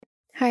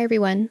Hi,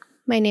 everyone.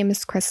 My name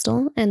is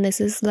Crystal, and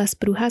this is Las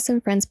Brujas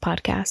and Friends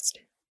podcast.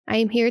 I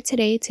am here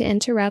today to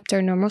interrupt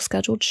our normal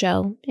scheduled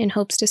show in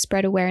hopes to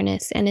spread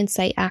awareness and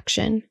incite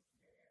action.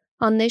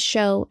 On this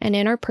show and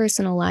in our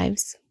personal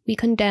lives, we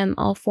condemn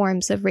all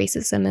forms of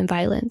racism and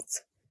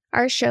violence.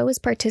 Our show is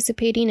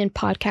participating in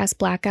Podcast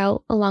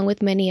Blackout along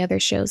with many other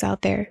shows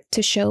out there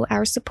to show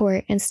our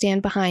support and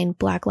stand behind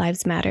Black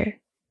Lives Matter.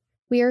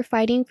 We are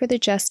fighting for the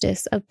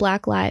justice of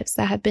Black lives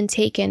that have been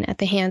taken at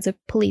the hands of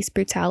police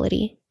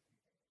brutality.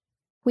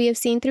 We have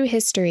seen through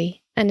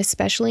history, and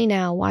especially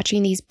now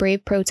watching these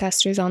brave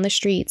protesters on the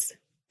streets,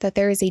 that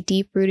there is a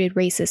deep-rooted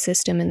racist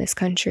system in this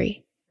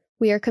country.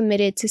 We are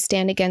committed to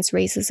stand against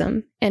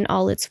racism in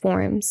all its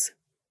forms.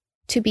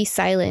 To be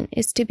silent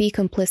is to be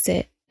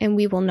complicit, and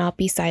we will not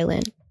be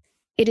silent.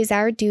 It is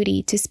our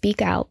duty to speak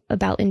out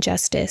about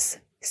injustice,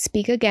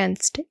 speak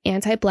against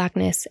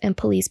anti-Blackness and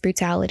police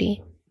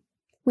brutality.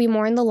 We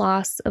mourn the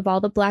loss of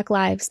all the Black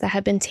lives that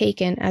have been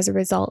taken as a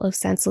result of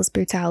senseless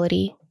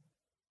brutality.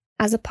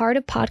 As a part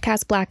of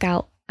Podcast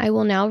Blackout, I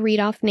will now read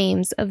off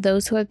names of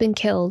those who have been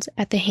killed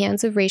at the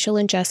hands of racial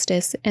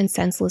injustice and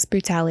senseless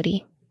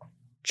brutality.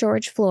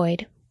 George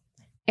Floyd,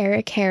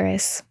 Eric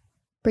Harris,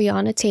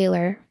 Breonna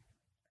Taylor,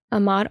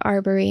 Ahmaud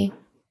Arbery,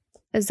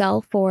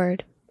 Ezell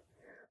Ford,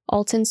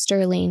 Alton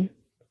Sterling,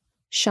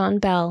 Sean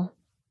Bell,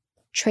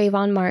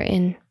 Trayvon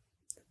Martin,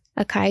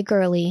 Akai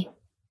Gurley,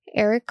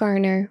 Eric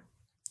Garner,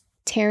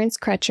 Terrence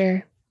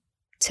Crutcher,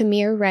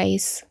 Tamir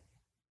Rice,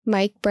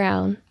 Mike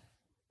Brown,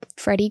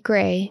 Freddie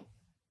Gray,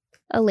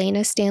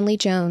 Elena Stanley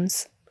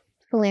Jones,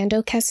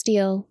 Philando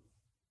Castile,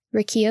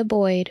 Rekia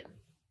Boyd,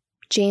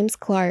 James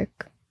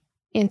Clark,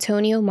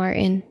 Antonio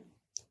Martin,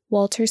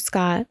 Walter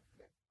Scott,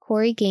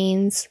 Corey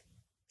Gaines,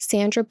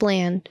 Sandra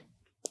Bland,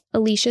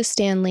 Alicia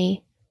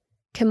Stanley,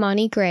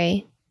 Kimani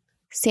Gray,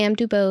 Sam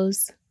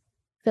Dubose,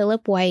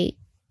 Philip White,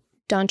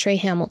 Dontre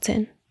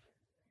Hamilton.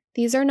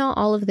 These are not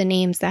all of the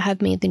names that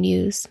have made the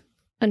news.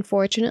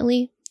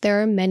 Unfortunately,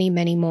 there are many,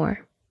 many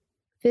more.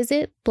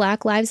 Visit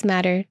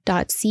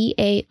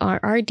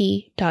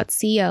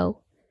blacklivesmatter.carrd.co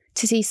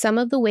to see some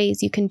of the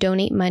ways you can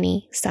donate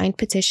money, sign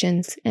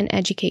petitions, and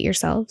educate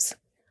yourselves.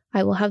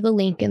 I will have the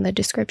link in the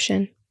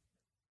description.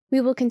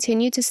 We will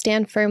continue to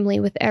stand firmly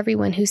with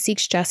everyone who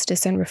seeks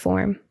justice and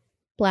reform.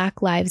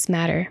 Black Lives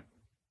Matter.